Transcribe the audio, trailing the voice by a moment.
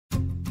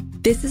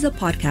This is a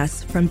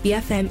podcast from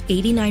BFM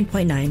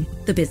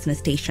 89.9, the business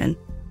station.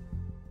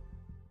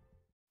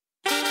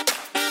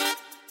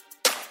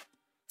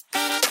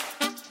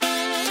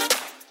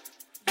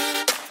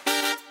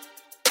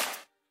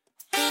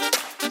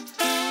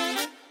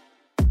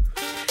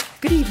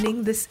 Good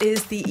evening. This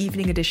is the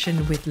evening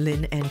edition with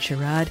Lynn and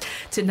Sharad.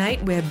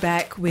 Tonight, we're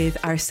back with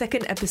our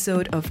second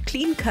episode of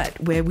Clean Cut,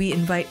 where we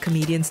invite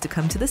comedians to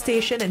come to the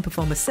station and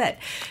perform a set.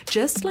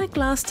 Just like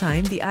last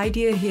time, the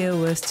idea here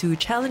was to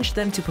challenge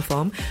them to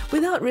perform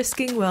without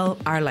risking, well,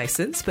 our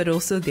license, but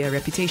also their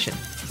reputation.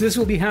 This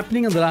will be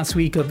happening on the last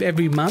week of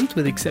every month,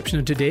 with the exception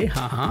of today.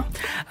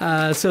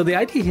 So the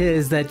idea here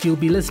is that you'll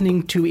be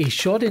listening to a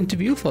short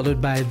interview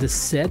followed by the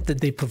set that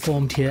they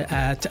performed here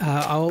at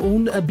our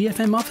own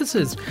BFM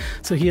offices.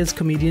 So here's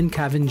comedian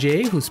Kavin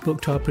Jay, who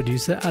spoke to our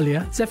producer,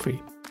 Alia Zefri.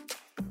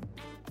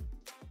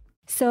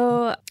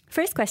 So,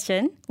 first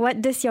question,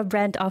 what does your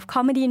brand of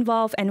comedy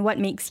involve and what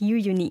makes you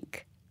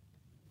unique?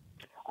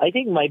 I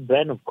think my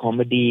brand of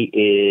comedy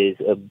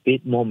is a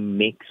bit more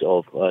mix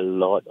of a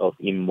lot of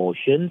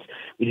emotions,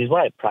 which is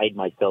what I pride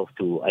myself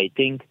to. I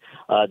think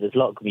there's a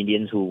lot of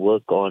comedians who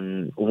work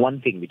on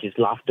one thing, which is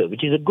laughter,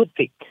 which is a good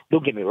thing.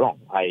 Don't get me wrong.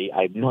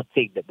 I'm not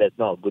saying that that's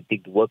not a good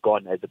thing to work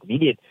on as a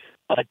comedian.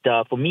 But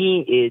for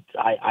me,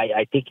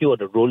 I take you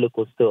on a roller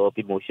coaster of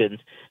emotions,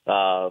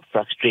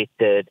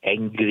 frustrated,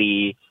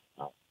 angry,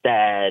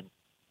 sad,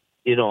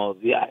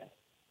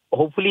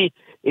 hopefully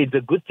it's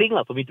a good thing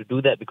for me to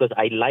do that, because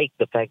I like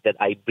the fact that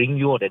I bring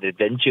you on an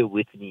adventure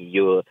with me.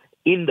 You're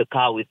in the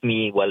car with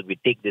me while we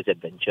take this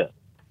adventure.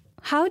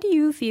 How do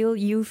you feel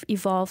you've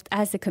evolved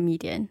as a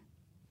comedian?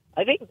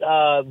 I think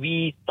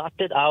we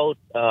started out,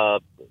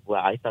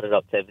 I started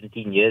out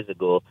 17 years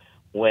ago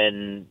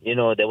when,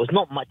 there was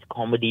not much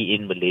comedy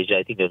in Malaysia.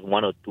 I think there was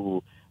one or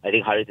two. I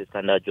think Haris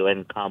Iskandar,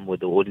 Joanne Kam were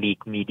the only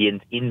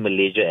comedians in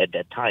Malaysia at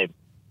that time.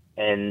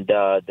 And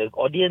the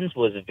audience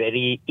was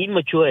very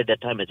immature at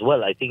that time as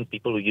well. I think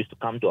people who used to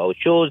come to our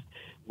shows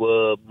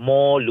were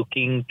more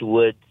looking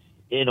towards,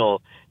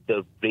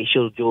 the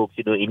racial jokes,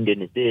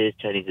 Indian is this,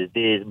 Chinese is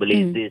this,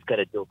 Malay is this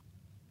kind of jokes.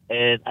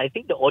 And I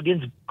think the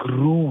audience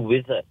grew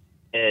with us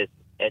as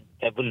an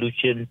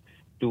evolution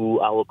to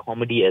our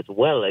comedy as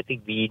well. I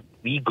think we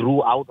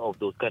grew out of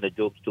those kind of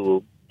jokes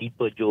to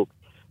deeper jokes,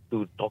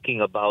 to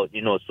talking about,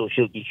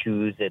 social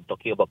issues and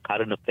talking about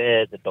current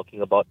affairs and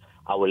talking about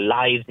our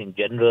lives in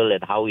general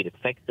and how it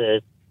affects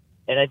us.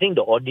 And I think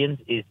the audience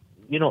is,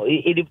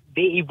 they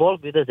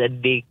evolved with us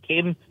and they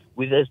came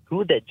with us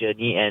through that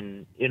journey.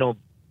 And,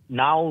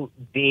 now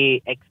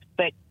they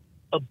expect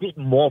a bit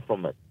more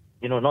from us,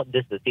 not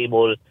just the same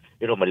old,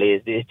 Malay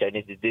is this,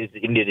 Chinese is this,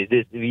 Indian is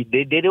this.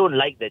 They don't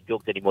like that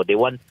jokes anymore. They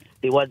want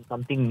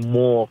something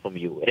more from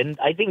you. And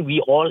I think we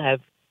all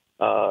have,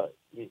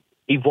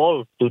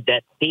 evolved to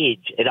that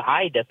stage, and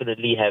I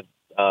definitely have,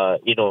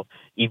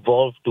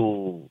 evolved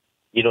to,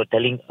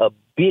 telling a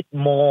bit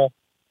more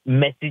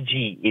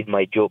messagey in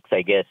my jokes,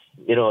 I guess.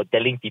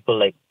 Telling people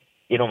like,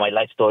 my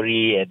life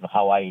story and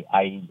how I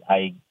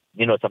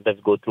sometimes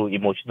go through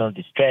emotional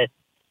distress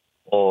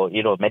or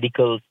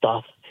medical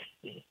stuff.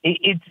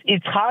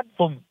 It's hard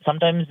for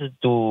sometimes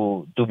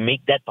to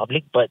make that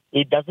public, but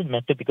it doesn't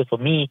matter, because for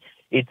me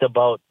it's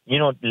about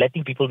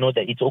letting people know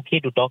that it's okay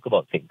to talk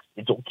about things.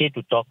 It's okay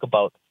to talk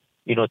about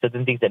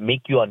certain things that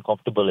make you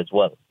uncomfortable as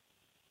well.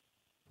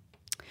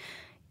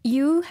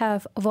 You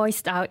have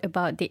voiced out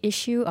about the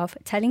issue of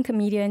telling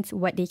comedians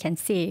what they can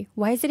say.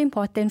 Why is it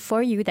important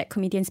for you that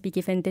comedians be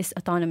given this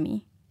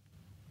autonomy?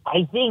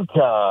 I think,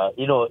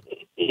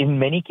 in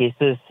many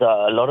cases,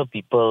 a lot of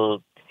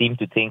people seem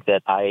to think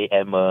that I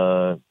am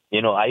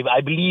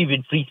I believe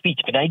in free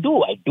speech. And I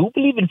do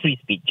believe in free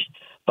speech.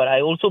 But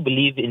I also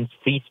believe in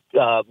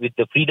with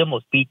the freedom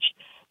of speech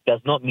does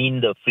not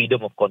mean the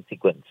freedom of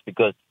consequence,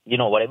 because,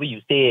 whatever you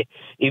say,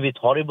 if it's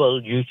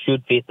horrible, you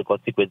should face the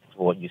consequences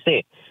for what you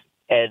say.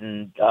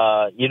 And,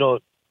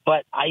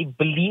 but I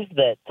believe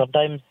that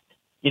sometimes,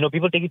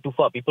 people take it too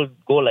far. People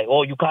go like,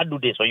 oh, you can't do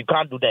this, or you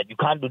can't do that, you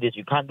can't do this,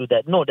 you can't do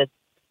that. No,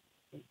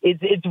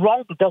 it's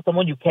wrong to tell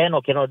someone you can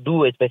or cannot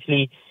do,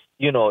 especially,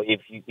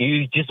 if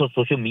you just on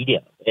social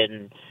media.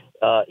 And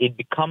it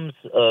becomes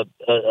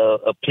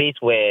a place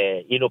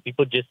where,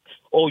 people just,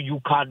 oh,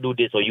 you can't do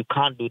this or you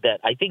can't do that.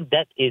 I think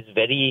that is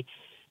very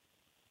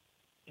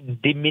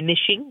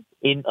diminishing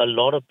in a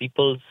lot of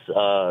people's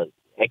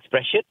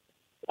expression.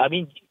 I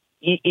mean,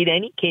 in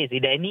any case,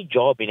 in any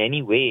job, in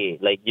any way,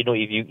 like,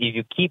 if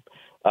you keep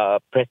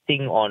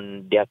pressing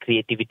on their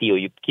creativity, or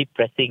you keep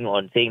pressing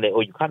on saying that,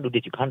 oh, you can't do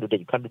this, you can't do that,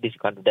 you can't do this, you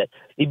can't do that,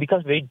 it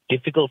becomes very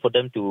difficult for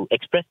them to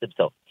express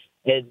themselves.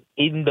 And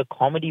in the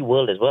comedy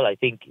world as well, I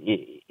think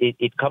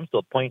it comes to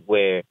a point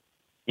where,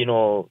 if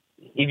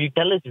you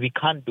tell us we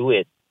can't do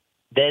it,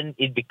 then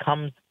it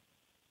becomes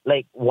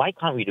like, why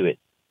can't we do it?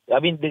 I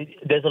mean,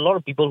 there's a lot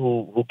of people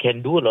who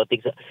can do a lot of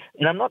things.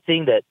 And I'm not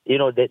saying that,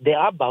 there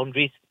are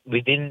boundaries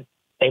within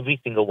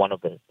every single one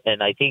of us.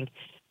 And I think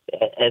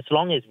as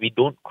long as we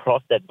don't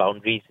cross that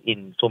boundaries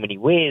in so many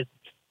ways,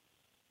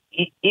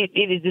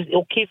 it is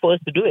okay for us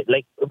to do it.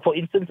 Like, for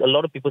instance, a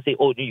lot of people say,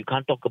 "Oh, you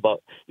can't joke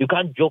about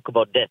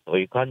death, or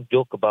you can't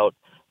joke about,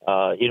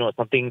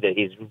 something that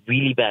is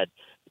really bad."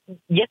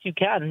 Yes, you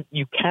can.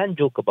 You can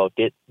joke about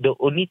it. The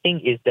only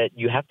thing is that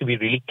you have to be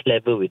really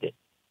clever with it.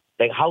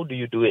 Like, how do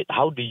you do it?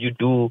 How do you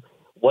do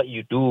what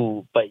you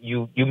do, but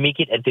you make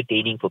it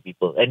entertaining for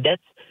people? And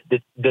that's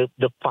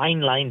the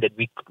fine line that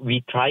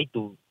we try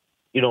to,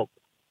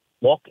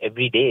 walk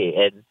every day.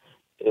 And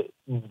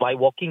by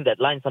walking that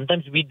line,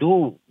 sometimes we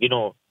do,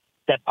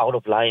 step out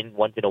of line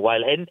once in a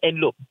while. And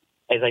look,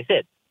 as I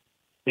said,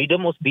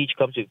 freedom of speech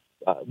comes with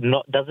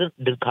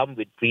doesn't come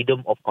with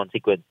freedom of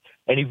consequence.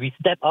 And if we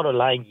step out of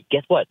line,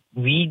 guess what?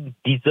 We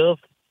deserve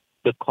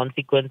the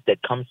consequence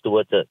that comes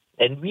towards us.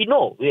 And we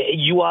know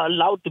you are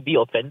allowed to be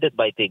offended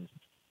by things.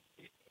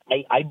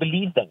 I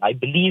believe that. I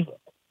believe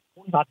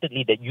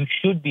wholeheartedly that you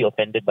should be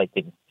offended by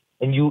things.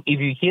 And if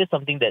you hear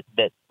something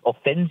that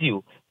offends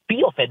you,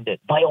 be offended.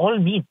 By all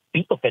means,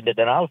 be offended.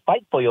 And I'll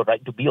fight for your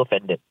right to be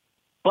offended.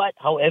 But,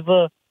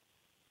 however,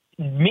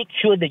 make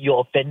sure that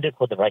you're offended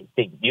for the right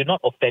thing. You're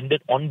not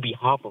offended on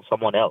behalf of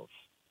someone else.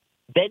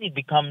 Then it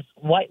becomes,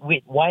 why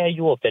are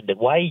you offended?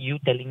 Why are you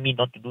telling me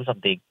not to do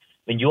something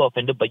when you are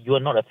offended, but you are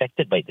not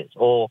affected by this?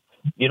 Or,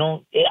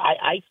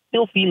 I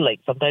still feel like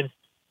sometimes,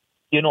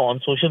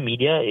 on social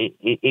media,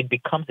 it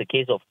becomes a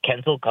case of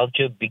cancel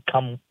culture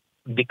becoming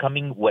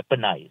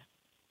weaponized,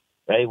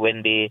 right?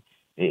 When they,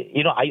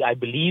 I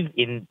believe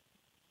in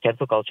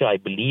cancel culture. I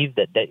believe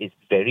that is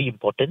very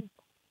important.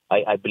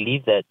 I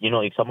believe that,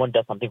 if someone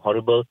does something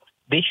horrible,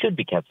 they should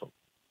be canceled.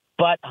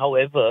 But,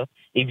 however,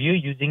 if you're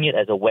using it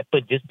as a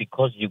weapon just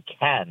because you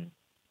can,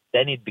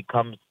 then it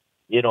becomes,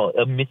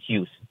 a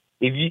misuse.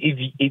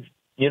 If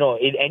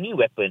in any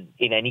weapon,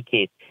 in any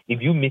case, if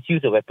you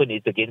misuse a weapon,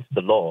 it's against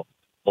the law,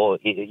 or,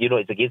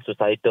 it's against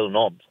societal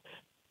norms.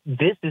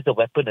 This is a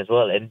weapon as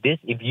well. And this,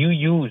 if you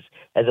use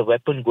as a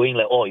weapon going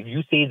like, oh, if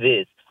you say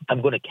this,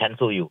 I'm going to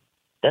cancel you.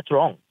 That's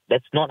wrong.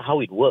 That's not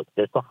how it works.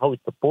 That's not how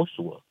it's supposed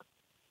to work.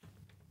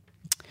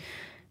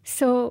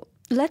 So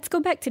let's go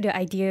back to the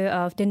idea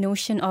of the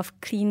notion of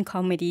clean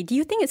comedy. Do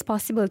you think it's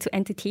possible to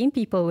entertain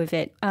people with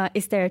it?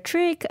 Is there a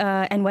trick,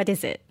 and what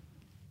is it?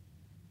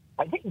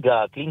 I think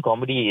clean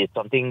comedy is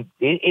something.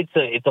 It's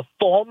a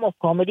form of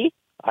comedy.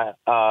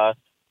 A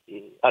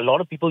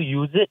lot of people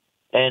use it,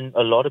 and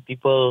a lot of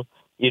people,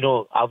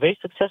 are very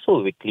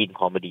successful with clean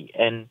comedy.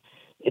 And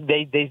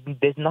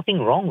there's nothing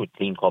wrong with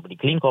clean comedy.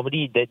 Clean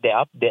comedy, there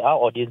are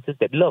audiences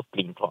that love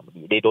clean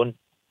comedy. They don't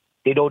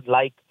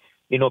like,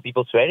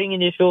 people swearing in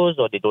their shows,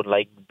 or they don't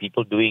like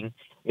people doing,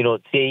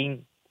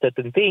 saying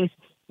certain things,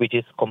 which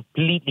is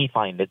completely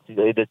fine.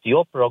 That's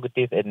your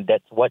prerogative, and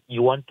that's what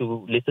you want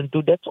to listen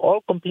to. That's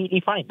all completely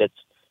fine.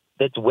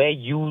 That's where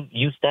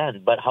you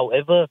stand. But,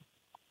 however,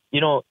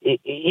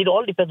 it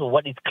all depends on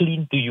what is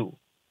clean to you,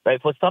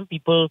 right? For some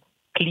people,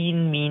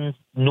 clean means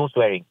no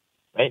swearing,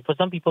 right? For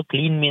some people,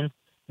 clean means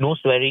no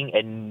swearing,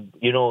 and,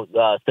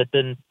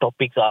 certain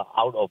topics are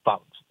out of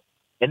bounds.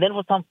 And then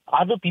for some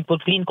other people,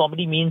 clean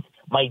comedy means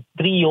my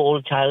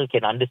 3-year-old child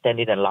can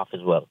understand it and laugh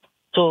as well.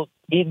 So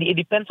it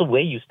depends on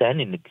where you stand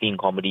in the clean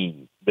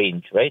comedy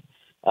range, right?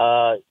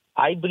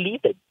 I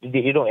believe that,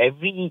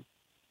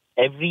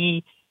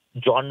 every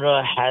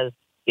genre has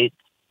its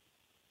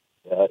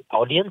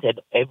audience, and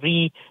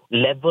every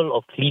level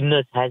of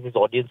cleanness has its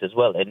audience as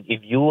well. And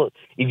if you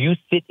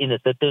sit in a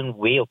certain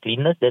way of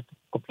cleanness, that's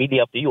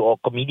completely up to you. Or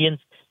comedians,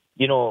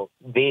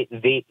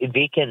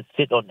 they can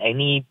sit on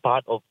any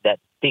part of that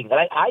thing.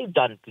 Like, I've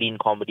done clean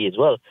comedy as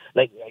well.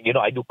 Like,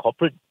 I do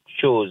corporate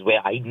shows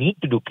where I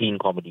need to do clean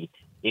comedy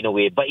in a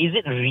way. But is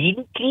it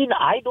really clean?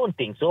 I don't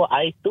think so.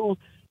 I still,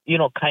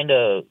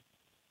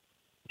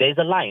 there's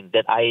a line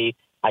that I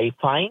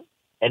find,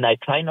 and I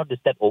try not to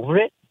step over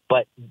it,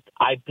 but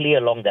I play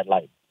along that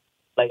line.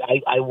 Like,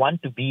 I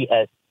want to be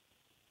as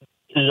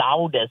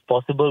loud as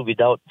possible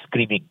without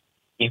screaming,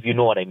 if you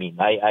know what I mean.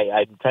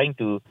 I'm trying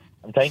to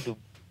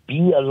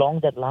be along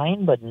that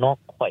line, but not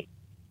quite.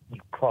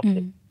 You cross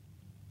it.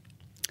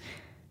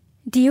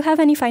 Do you have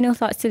any final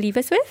thoughts to leave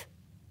us with?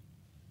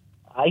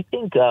 I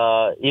think,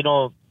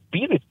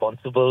 be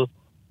responsible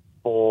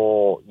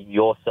for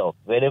yourself.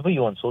 Wherever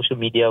you're on social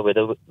media,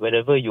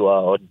 wherever you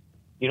are on,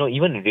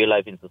 even in real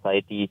life in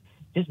society,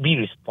 just be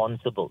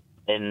responsible.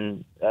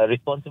 And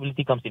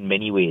responsibility comes in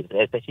many ways,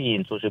 especially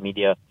in social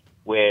media,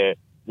 where,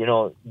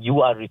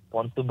 you are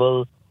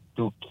responsible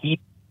to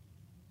keep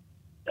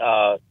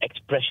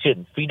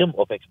expression, freedom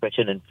of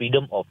expression, and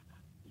freedom of,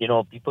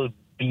 people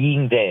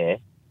being there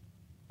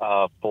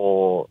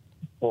for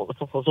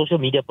social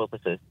media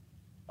purposes.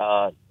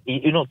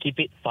 Keep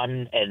it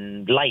fun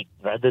and light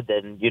rather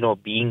than,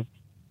 being,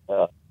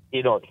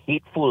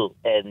 hateful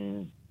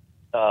and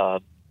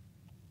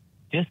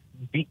just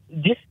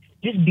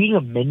being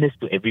a menace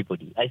to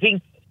everybody. I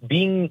think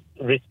being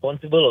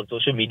responsible on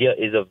social media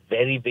is a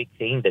very big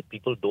thing that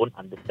people don't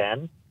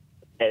understand.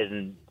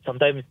 And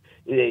sometimes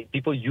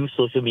people use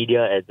social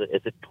media as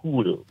a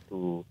tool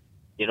to,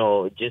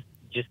 just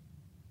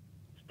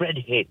spread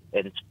hate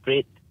and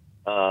spread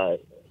a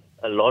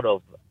lot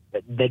of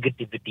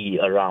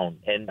negativity around.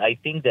 And I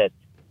think that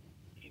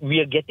we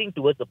are getting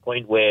towards a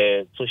point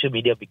where social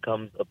media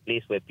becomes a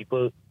place where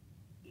people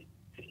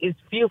is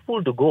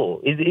fearful to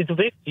go. It's a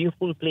very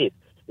fearful place.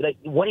 Like,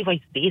 what if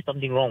I say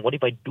something wrong? What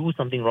if I do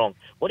something wrong?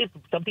 What if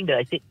something that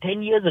I said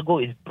 10 years ago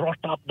is brought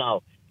up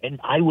now and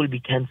I will be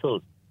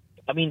cancelled?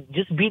 I mean,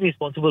 just be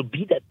responsible.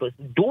 Be that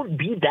person. Don't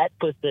be that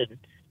person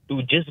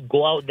to just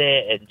go out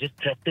there and just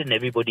threaten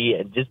everybody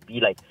and just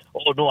be like,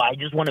 oh no, I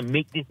just want to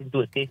make this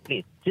into a safe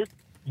place. Just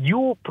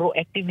you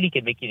proactively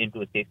can make it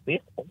into a safe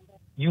place.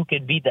 You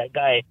can be that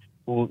guy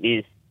who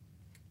is,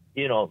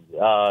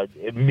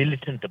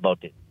 militant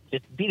about it.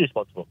 Just be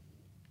responsible.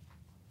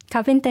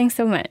 Kavin, thanks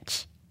so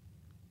much.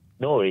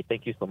 No worries.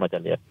 Thank you so much,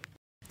 Alia.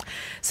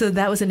 So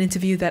that was an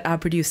interview that our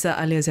producer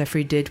Alia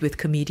Zafri did with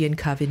comedian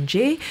Kavin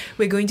Jay.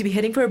 We're going to be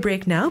heading for a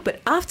break now,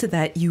 but after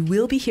that, you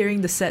will be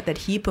hearing the set that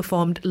he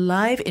performed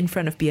live in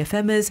front of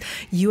BFMers.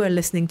 You are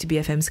listening to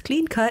BFM's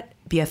Clean Cut,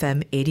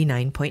 BFM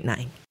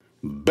 89.9.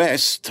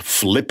 Best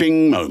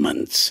flipping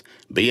moments.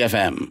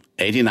 BFM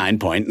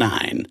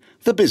 89.9,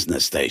 the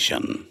business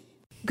station.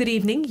 Good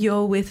evening.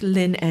 You're with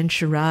Lynn and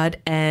Sharad,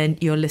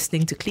 and you're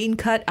listening to Clean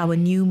Cut, our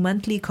new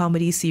monthly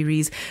comedy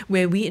series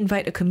where we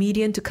invite a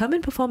comedian to come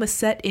and perform a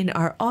set in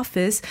our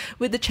office,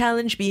 with the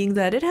challenge being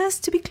that it has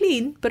to be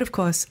clean, but of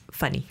course,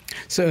 funny.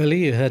 So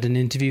earlier you heard an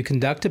interview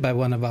conducted by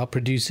one of our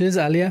producers,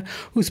 Alia,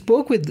 who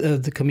spoke with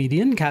the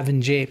comedian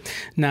Kavin Jay.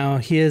 Now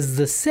here's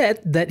the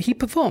set that he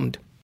performed.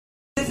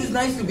 This is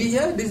nice to be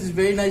here. This is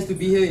very nice to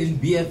be here in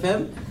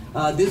BFM.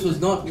 This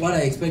was not what I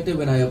expected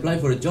when I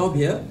applied for a job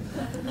here.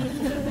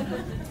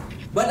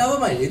 But never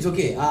mind, it's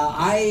okay.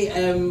 I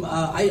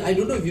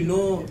don't know if you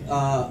know,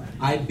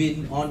 I've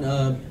been on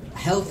a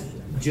health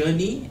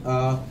journey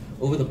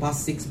over the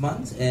past 6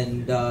 months.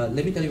 And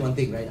let me tell you one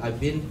thing, right? I've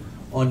been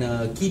on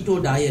a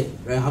keto diet,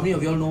 right? How many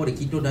of y'all know what a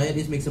keto diet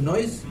is? Make some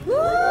noise.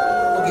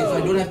 Okay, so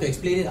I don't have to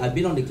explain it. I've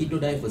been on the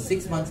keto diet for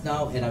 6 months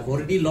now, and I've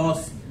already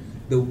lost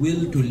the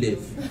will to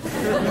live.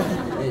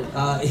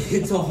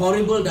 It's a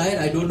horrible diet.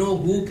 I don't know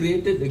who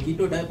created the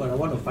keto diet, but I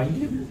want to find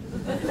him.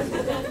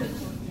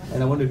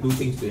 And I want to do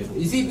things to him.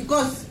 You see,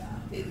 because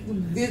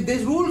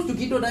there's rules to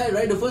keto diet,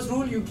 right? The first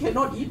rule, you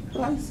cannot eat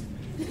rice.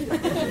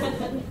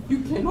 You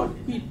cannot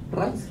eat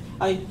rice.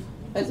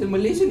 As a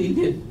Malaysian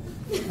Indian,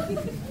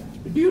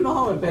 do you know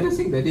how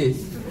embarrassing that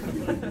is?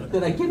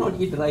 That I cannot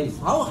eat rice.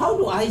 How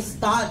do I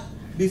start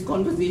this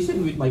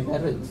conversation with my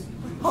parents?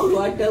 How do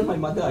I tell my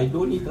mother I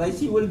don't eat rice?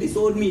 She will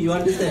disown me, you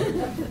understand?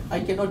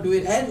 I cannot do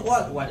it. And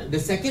what? The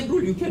second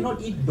rule, you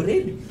cannot eat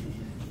bread.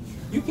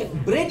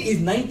 Bread is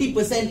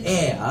 90%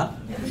 air, huh?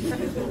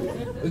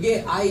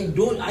 Okay, I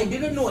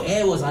didn't know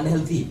air was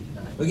unhealthy.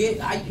 Okay,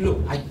 I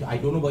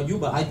don't know about you,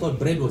 but I thought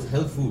bread was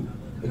health food.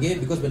 Okay,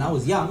 because when I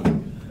was young,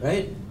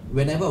 right,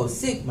 whenever I was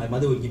sick, my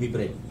mother would give me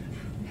bread.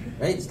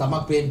 Right,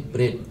 stomach pain,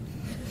 bread.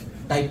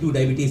 Type 2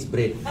 diabetes,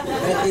 bread.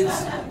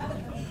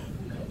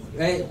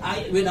 Right,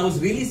 when I was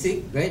really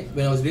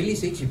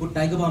sick, she put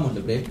tiger balm on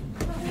the bread.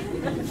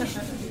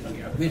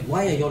 Wait,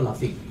 why are y'all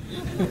laughing?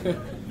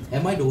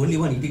 Am I the only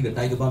one eating the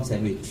tiger balm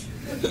sandwich?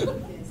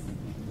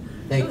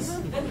 Thanks.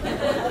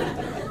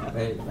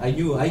 Right. I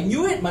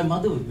knew it. My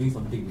mother was doing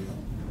something.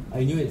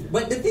 I knew it.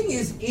 But the thing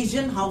is,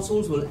 Asian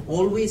households will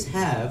always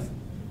have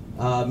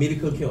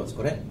miracle cures,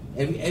 correct?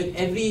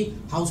 Every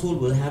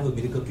household will have a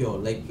miracle cure.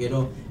 Like,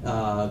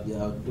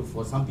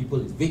 for some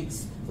people it's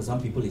Vicks, for some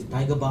people it's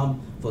tiger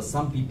balm, for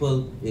some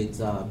people it's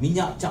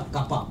minyak cap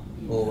kappa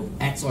or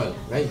axe oil,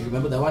 right? You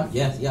remember that one?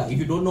 Yes, yeah. If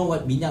you don't know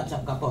what minyak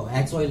cap kappa or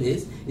axe oil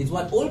is, it's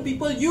what old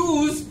people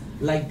use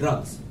like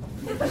drugs.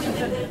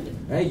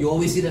 Right? You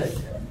always see that.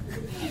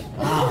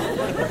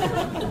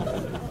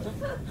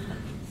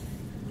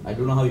 I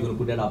don't know how you're going to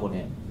put that up on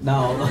air.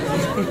 Now,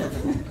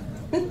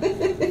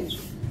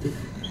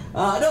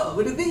 no,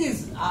 but the thing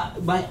is,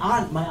 my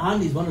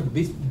aunt is one of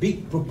the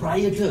big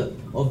proprietor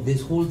of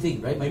this whole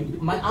thing, right?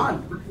 My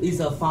aunt is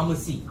a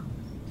pharmacy,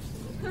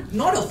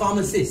 not a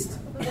pharmacist.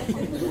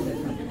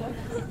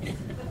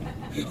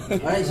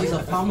 Alright, she's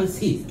a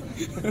pharmacist.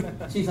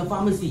 She's a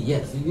pharmacy,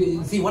 yes.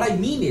 See, what I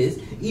mean is,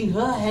 in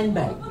her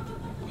handbag,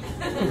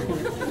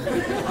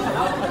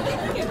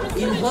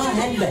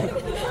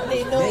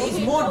 there is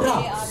more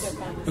drugs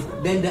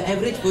than the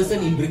average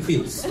person in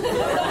Brickfields.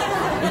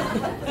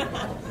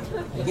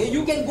 Okay,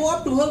 you can go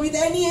up to her with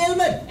any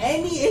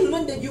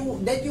ailment that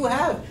you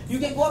have. You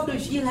can go up to her,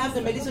 she'll have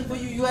the medicine for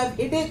you. You have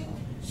headache,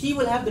 she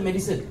will have the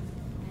medicine.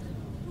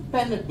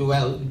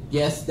 Well,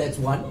 yes, that's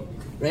one,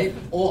 right?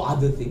 Or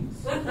other things.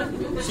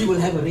 She will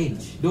have a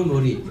range. Don't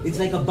worry. It's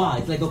like a bar.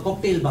 It's like a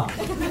cocktail bar,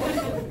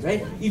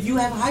 right? If you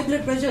have high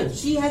blood pressure,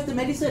 she has the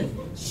medicine.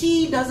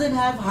 She doesn't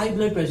have high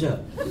blood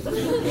pressure.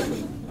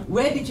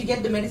 Where did she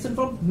get the medicine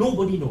from?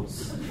 Nobody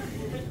knows.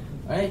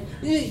 Right?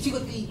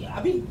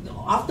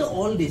 After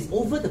all this,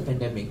 over the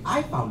pandemic,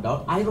 I found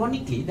out,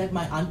 ironically, that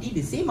my auntie,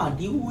 the same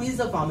auntie who is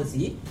a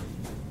pharmacy,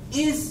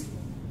 is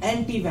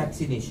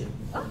anti-vaccination.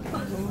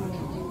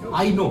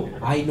 I know,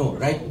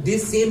 right?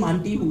 This same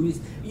auntie who is,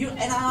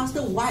 and I asked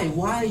her, why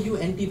are you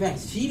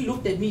anti-vax? She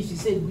looked at me, she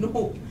said,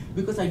 no,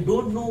 Because I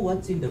don't know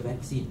what's in the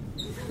vaccine.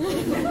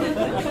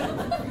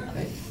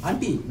 Right?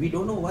 Auntie, we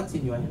don't know what's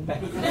in your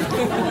handbag.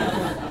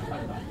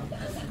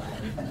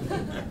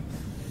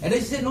 And then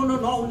she said, no,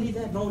 not only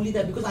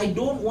that, because I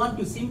don't want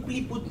to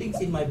simply put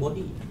things in my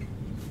body.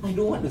 I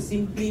don't want to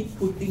simply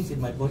put things in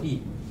my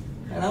body.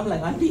 And I'm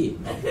like, Auntie,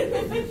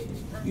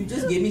 you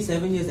just gave me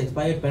 7 years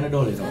expired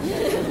Panadol,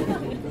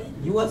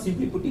 You are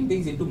simply putting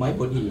things into my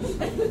body.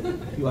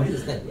 You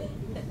understand?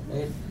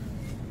 Right?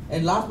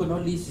 And last but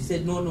not least, she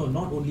said, no,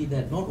 not only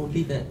that.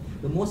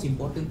 The most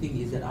important thing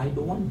is that I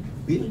don't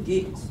want Bill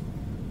Gates.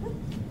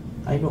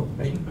 I know,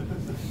 right?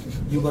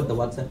 You got the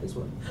WhatsApp as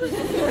well.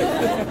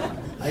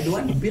 I don't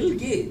want Bill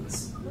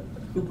Gates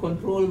to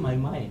control my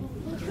mind.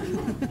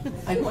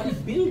 I don't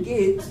want Bill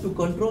Gates to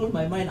control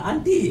my mind.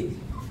 Auntie,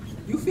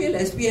 you fail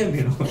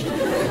SPM,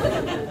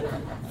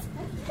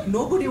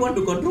 Nobody want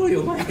to control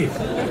your mind. You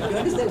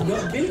understand?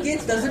 Bill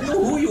Gates doesn't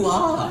know who you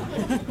are.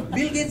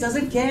 Bill Gates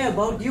doesn't care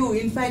about you.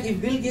 In fact,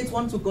 if Bill Gates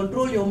wants to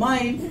control your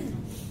mind,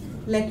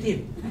 let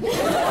him.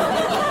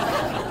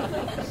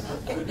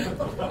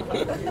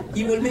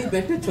 He will make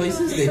better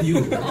choices than you.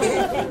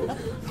 Okay?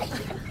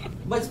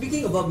 But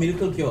speaking about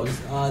miracle cures,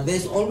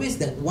 there's always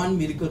that one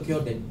miracle cure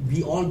that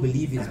we all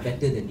believe is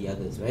better than the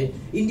others, right?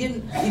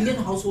 Indian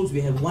households,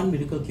 we have one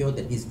miracle cure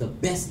that is the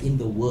best in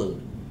the world.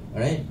 All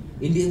right?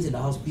 Indians in the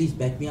house, please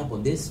back me up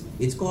on this.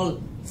 It's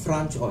called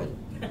French oil.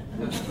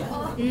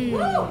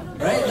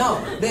 Right?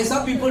 Now, there's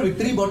some people with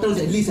 3 bottles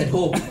at least at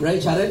home,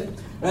 right, Sharon?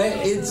 Right?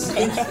 It's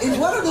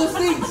one of those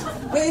things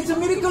where it's a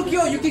miracle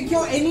cure. You can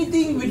cure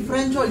anything with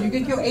French oil. You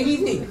can cure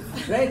anything,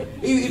 right?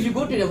 If you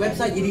go to their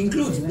website, it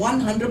includes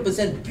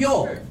 100%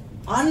 pure,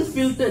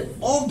 unfiltered,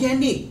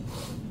 organic.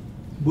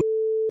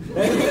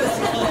 Right?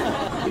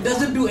 It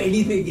doesn't do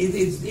anything.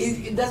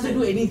 It doesn't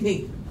do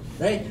anything.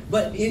 Right?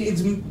 But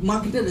it's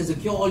marketed as a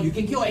cure-all. You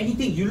can cure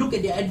anything. You look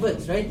at their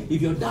adverts, right?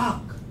 If you're dark,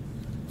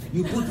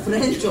 you put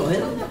French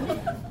oil,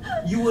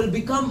 you will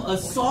become a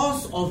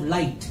source of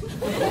light.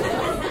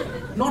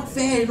 Not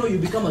fair, you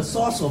become a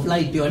source of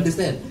light, you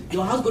understand?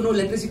 Your house got no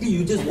electricity,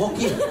 you just walk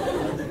in.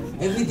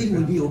 Everything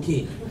will be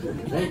okay.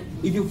 Right?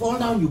 If you fall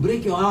down, you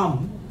break your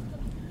arm,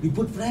 you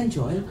put French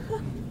oil,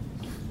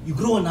 you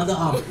grow another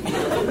arm.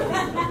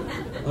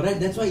 Alright,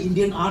 that's why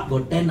Indian art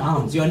got 10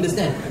 arms, you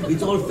understand?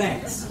 It's all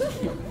facts.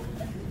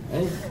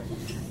 Right?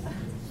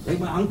 Like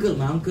my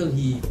uncle,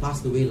 he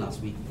passed away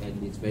last week,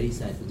 and it's very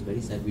sad.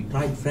 We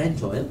tried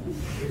French oil.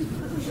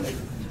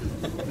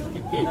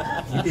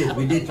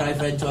 We did try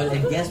French oil,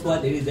 and guess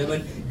what, ladies and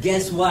gentlemen?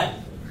 Guess what?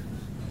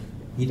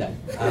 He died.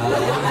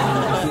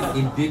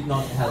 It did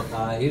not help.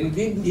 It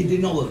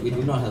did not work. It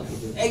did not help.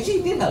 Actually,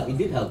 it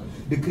did help.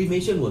 The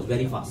cremation was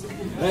very fast.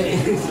 Right?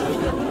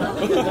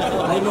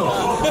 I know.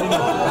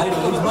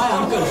 It's my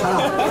uncle. Shut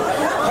up.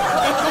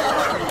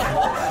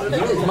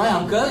 It's my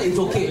uncle. It's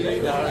okay.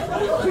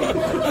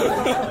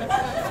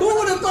 Who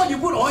would have thought you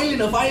put oil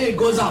in a fire, it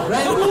goes out,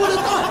 right? Who would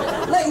have thought?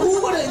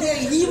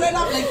 He went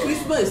up like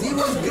Christmas. It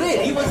was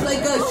great. It was like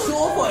a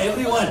show for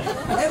everyone.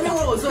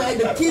 Everyone was so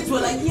happy. The kids were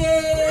like,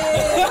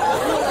 yay!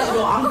 Like,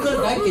 your uncle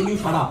died, can you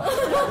shut up?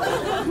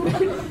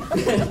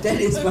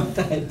 That is my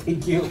time.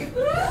 Thank you.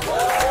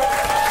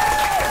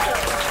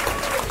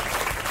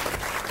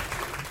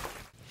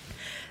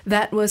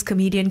 That was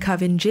comedian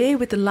Kavin Jay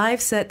with the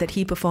live set that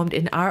he performed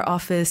in our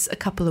office a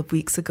couple of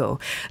weeks ago.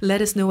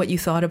 Let us know what you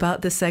thought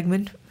about this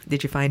segment.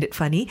 Did you find it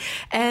funny?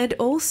 And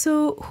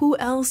also, who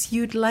else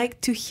you'd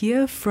like to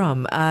hear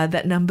from?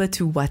 That number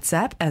to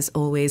WhatsApp, as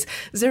always,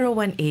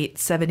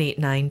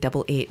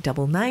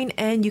 018-789-8899,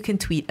 and you can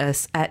tweet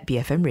us at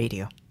BFM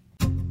Radio.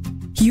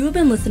 You have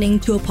been listening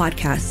to a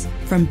podcast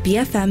from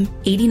BFM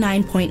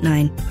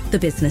 89.9, the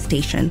business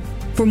station.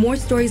 For more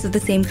stories of the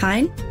same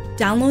kind,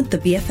 download the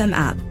BFM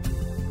app.